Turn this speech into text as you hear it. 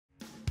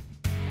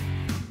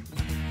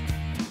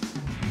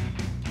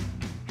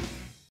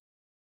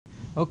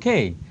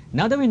Okay,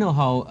 now that we know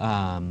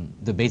how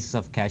the basis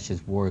of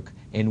caches work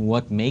and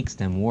what makes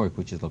them work,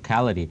 which is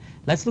locality,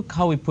 let's look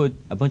how we put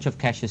a bunch of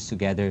caches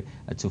together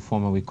to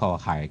form what we call a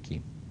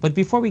hierarchy. But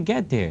before we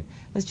get there,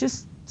 let's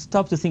just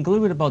stop to think a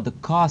little bit about the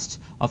cost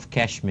of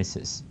cache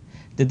misses.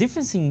 The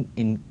difference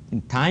in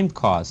time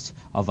cost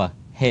of a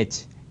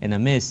hit and a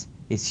miss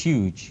is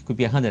huge. It could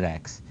be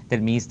 100x.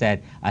 That means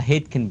that a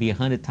hit can be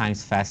 100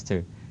 times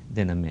faster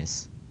than a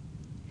miss.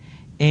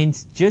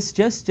 And just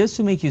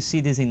to make you see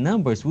this in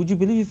numbers, would you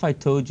believe if I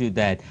told you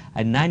that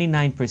a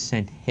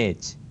 99%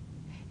 hit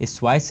is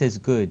twice as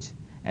good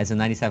as a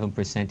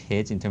 97%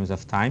 hit in terms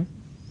of time?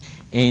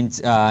 And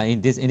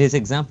in this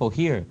example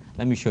here,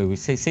 let me show you. We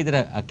say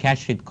that a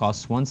cache hit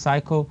costs 1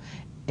 cycle,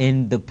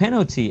 and the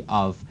penalty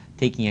of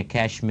taking a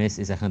cache miss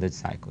is 100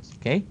 cycles.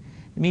 Okay,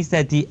 it means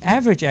that the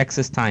average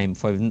access time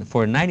for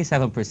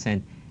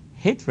 97%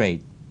 hit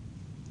rate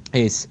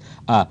is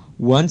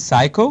 1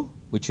 cycle,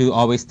 which you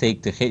always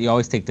take the hit. You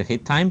always take the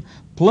hit time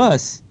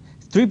plus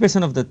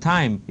 3% of the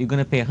time. You're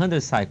going to pay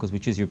 100 cycles,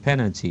 which is your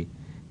penalty.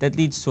 That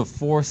leads to a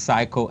 4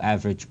 cycle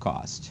average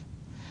cost.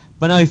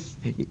 But now,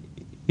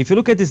 if you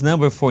look at this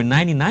number for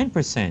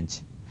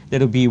 99%,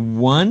 that'll be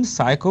 1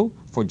 cycle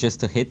for just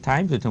the hit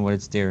time, to determine whether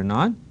it's there or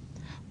not,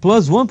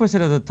 plus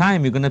 1% of the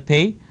time you're going to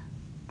pay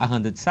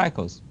 100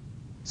 cycles.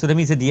 So that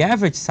means that the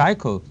average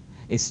cycle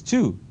is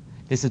 2.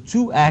 There's a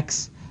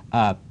 2x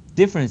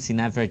difference in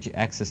average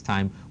access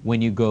time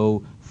when you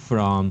go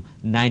from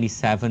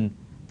 97%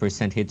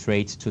 hit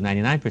rate to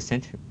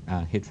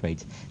 99% hit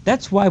rate.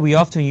 That's why we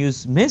often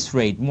use miss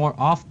rate more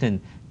often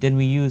than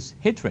we use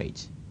hit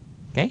rate.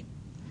 Okay,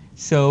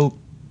 so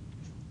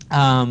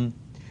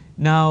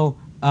now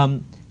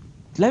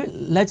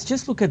let's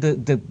just look at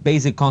the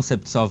basic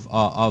concepts of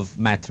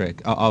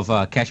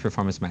cache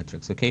performance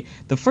metrics. Okay,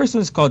 the first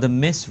one is called the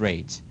miss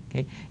rate.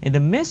 Okay, and the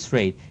miss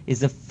rate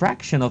is a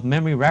fraction of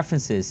memory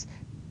references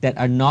that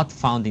are not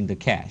found in the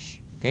cache.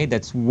 Okay,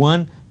 that's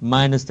 1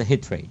 minus the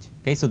hit rate.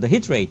 Okay, so the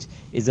hit rate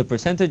is the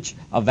percentage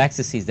of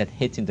accesses that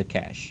hit in the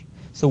cache.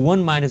 So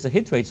 1 minus the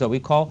hit rate is what we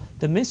call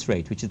the miss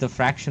rate, which is the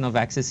fraction of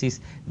accesses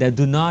that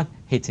do not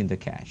hit in the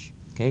cache.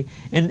 Okay,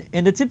 and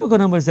the typical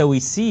numbers that we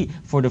see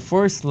for the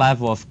first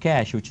level of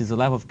cache, which is the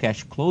level of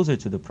cache closer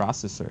to the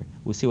processor,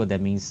 we'll see what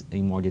that means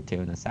in more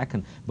detail in a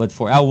second. But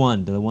for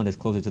L1, the one that's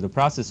closer to the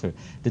processor,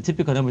 the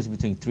typical number is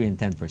between 3 and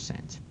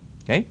 10%.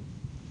 Okay.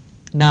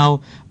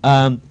 Now,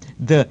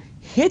 the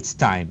hit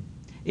time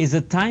is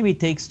the time it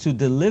takes to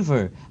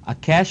deliver a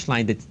cache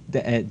line the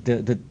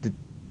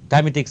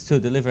time it takes to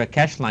deliver a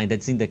cache line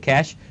that's in the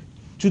cache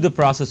to the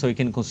processor so it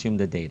can consume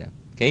the data.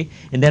 Okay,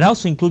 and that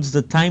also includes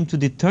the time to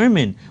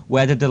determine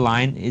whether the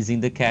line is in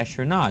the cache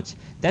or not.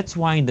 That's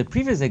why in the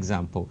previous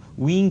example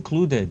we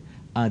included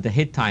the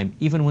hit time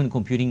even when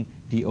computing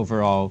the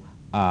overall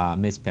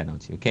miss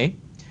penalty. Okay,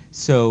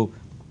 so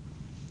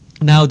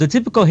now the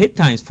typical hit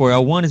times for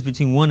L1 is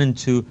between 1 and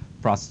 2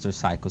 processor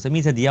cycles. That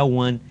means that the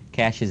L1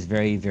 cache is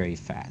very, very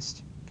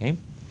fast. Okay.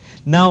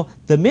 Now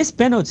the miss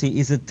penalty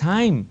is the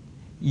time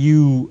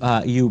you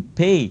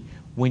pay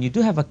when you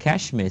do have a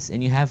cache miss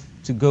and you have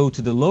to go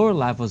to the lower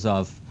levels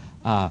of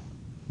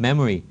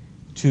memory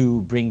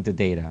to bring the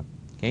data.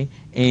 Okay,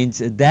 and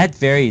that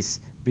varies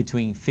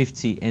between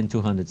 50 and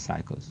 200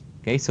 cycles.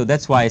 Okay, so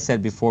that's why I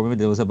said before, remember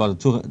there was about a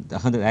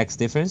 100x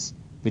difference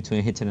between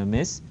a hit and a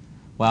miss.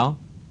 Well,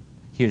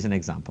 here's an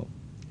example.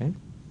 Okay.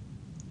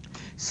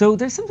 So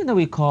there's something that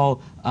we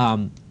call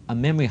a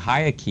memory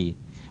hierarchy,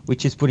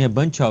 which is putting a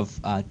bunch of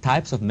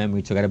types of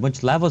memory together, a bunch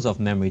of levels of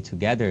memory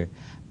together.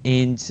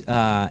 And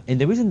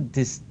the reason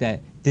this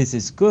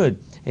is good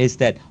is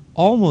that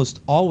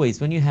almost always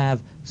when you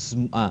have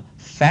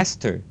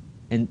faster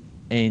and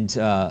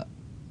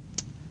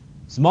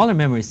smaller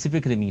memories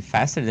typically mean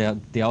faster.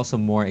 They're also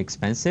more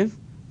expensive.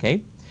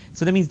 Okay,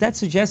 so that means that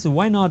suggests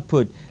why not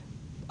put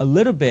a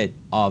little bit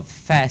of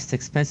fast,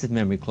 expensive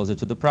memory closer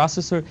to the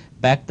processor,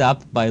 backed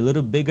up by a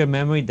little bigger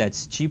memory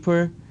that's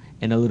cheaper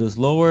and a little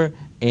slower,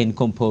 and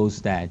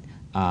compose that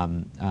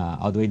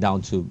all the way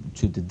down to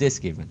the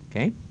disk even.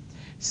 Okay,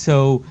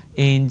 so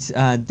and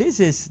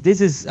this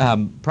is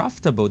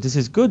profitable. This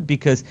is good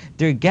because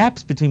there are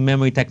gaps between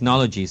memory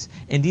technologies,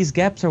 and these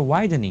gaps are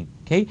widening.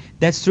 Okay,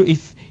 that's true.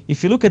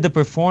 If you look at the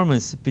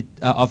performance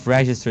of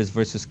registers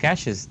versus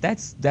caches,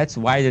 that's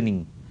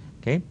widening.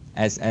 Okay,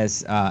 as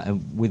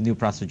with new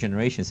processor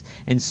generations,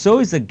 and so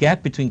is the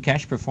gap between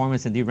cache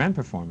performance and DRAM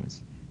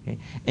performance. Okay,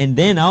 and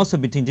then also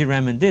between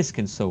DRAM and disk,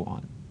 and so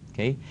on.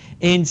 Okay,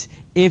 and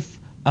if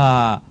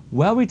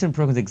well-written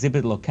programs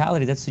exhibit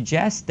locality, that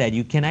suggests that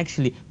you can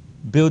actually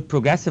build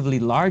progressively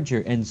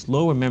larger and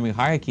slower memory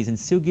hierarchies and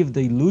still give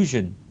the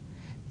illusion,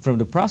 from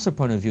the processor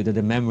point of view, that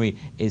the memory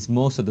is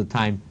most of the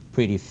time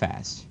pretty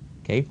fast.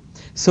 Okay,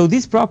 so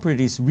these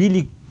properties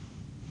really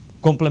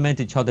complement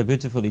each other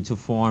beautifully to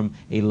form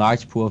a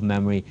large pool of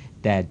memory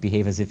that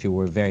behave as if it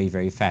were very,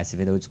 very fast,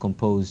 even though it's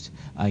composed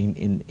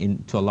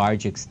to a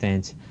large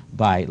extent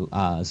by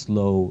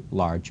slow,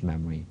 large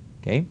memory.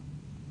 Okay,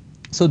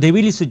 So they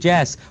really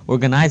suggest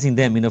organizing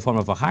them in the form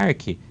of a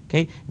hierarchy.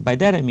 Okay, by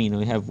that I mean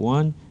we have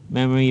one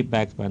memory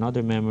backed by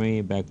another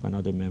memory, backed by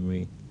another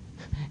memory,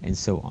 and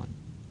so on.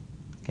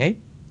 Okay,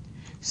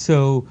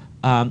 so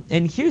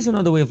and here's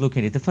another way of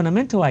looking at it. The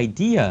fundamental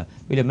idea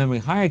with a memory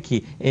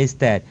hierarchy is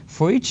that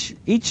for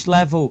each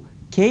level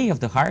K of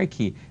the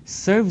hierarchy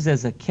serves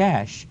as a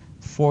cache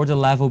for the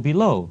level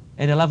below,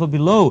 and the level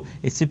below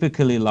is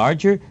typically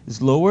larger,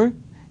 slower,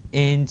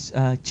 and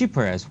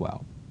cheaper as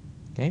well.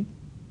 Okay.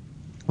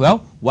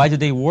 Well, why do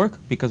they work?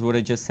 Because what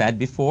I just said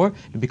before,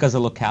 because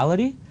of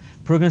locality.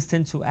 Programs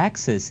tend to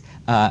access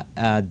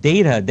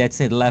data that's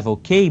at level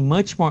K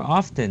much more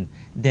often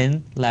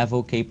than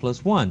level K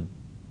plus 1.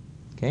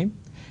 Okay?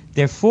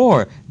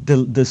 Therefore,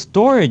 the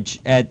storage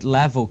at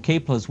level K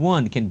plus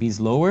 1 can be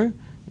slower,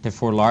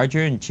 therefore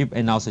larger and cheap,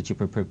 and also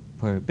cheaper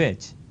per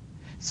bit.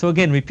 So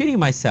again, repeating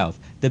myself,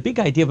 the big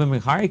idea of memory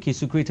hierarchy is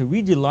to create a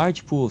really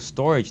large pool of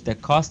storage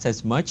that costs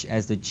as much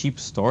as the cheap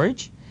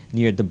storage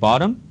near the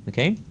bottom,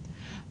 okay?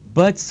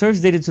 But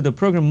serves data to the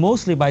program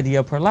mostly by the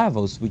upper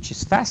levels, which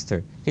is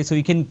faster. Okay, so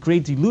you can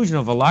create the illusion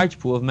of a large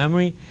pool of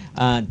memory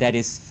that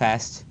is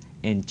fast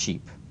and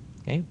cheap.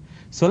 Okay,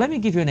 so let me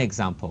give you an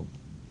example.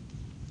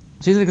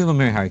 So here's an example of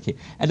memory hierarchy.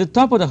 At the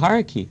top of the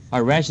hierarchy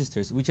are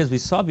registers, which, as we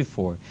saw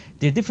before,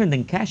 they're different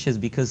than caches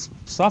because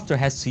software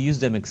has to use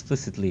them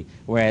explicitly,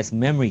 whereas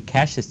memory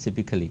caches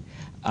typically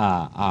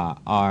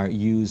are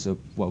used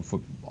for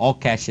all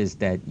caches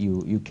that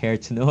you care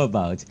to know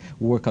about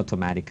work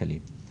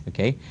automatically.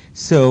 Okay,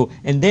 so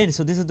this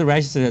is the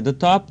register at the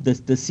top. The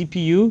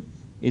CPU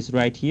is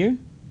right here.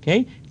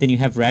 Okay, then you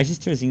have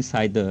registers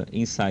inside the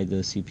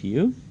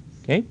CPU.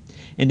 Okay,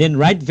 and then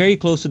right very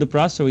close to the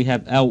processor we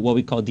have what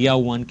we call the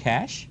L1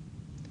 cache.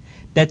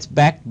 That's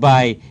backed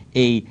by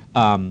a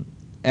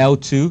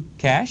L2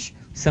 cache.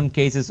 Some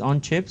cases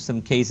on chip,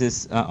 some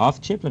cases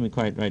off chip. Let me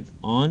call it right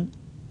on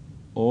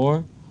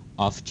or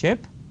off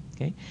chip.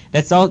 Okay,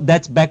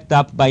 that's backed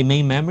up by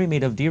main memory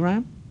made of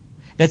DRAM.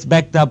 That's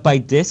backed up by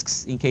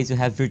disks in case you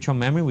have virtual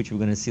memory, which we're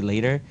going to see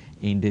later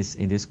in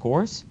this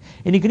course.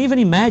 And you can even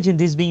imagine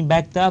this being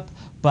backed up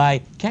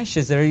by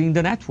caches that are in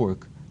the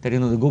network that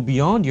go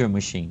beyond your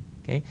machine.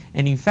 Okay,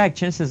 and in fact,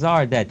 chances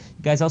are that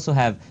you guys also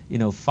have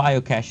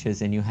file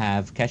caches and you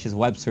have caches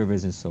web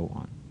servers and so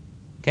on.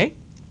 Okay,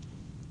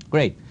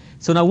 great.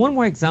 So now one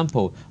more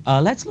example.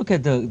 Let's look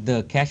at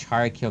the cache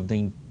hierarchy of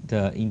the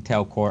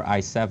Intel Core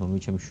i7,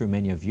 which I'm sure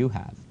many of you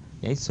have.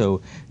 Okay,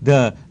 so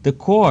the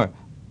Core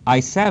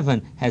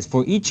i7 has,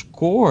 for each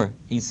core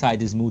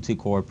inside this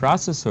multi-core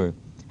processor,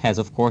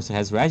 of course it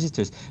has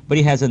registers, but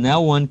it has an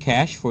L1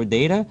 cache for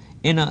data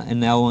and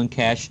an L1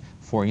 cache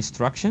for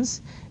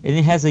instructions, and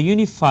it has a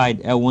unified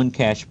L1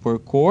 cache per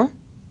core.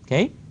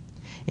 Okay,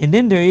 and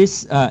then there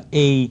is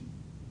a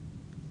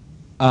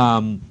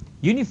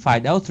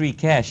unified L3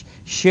 cache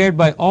shared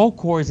by all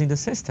cores in the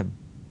system.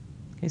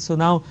 Okay, so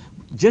now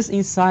just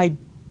inside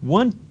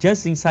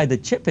the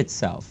chip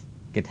itself,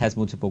 it has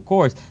multiple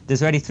cores.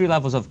 There's already 3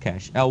 levels of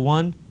cache: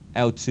 L1,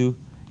 L2,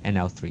 and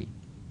L3.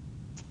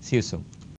 See you soon.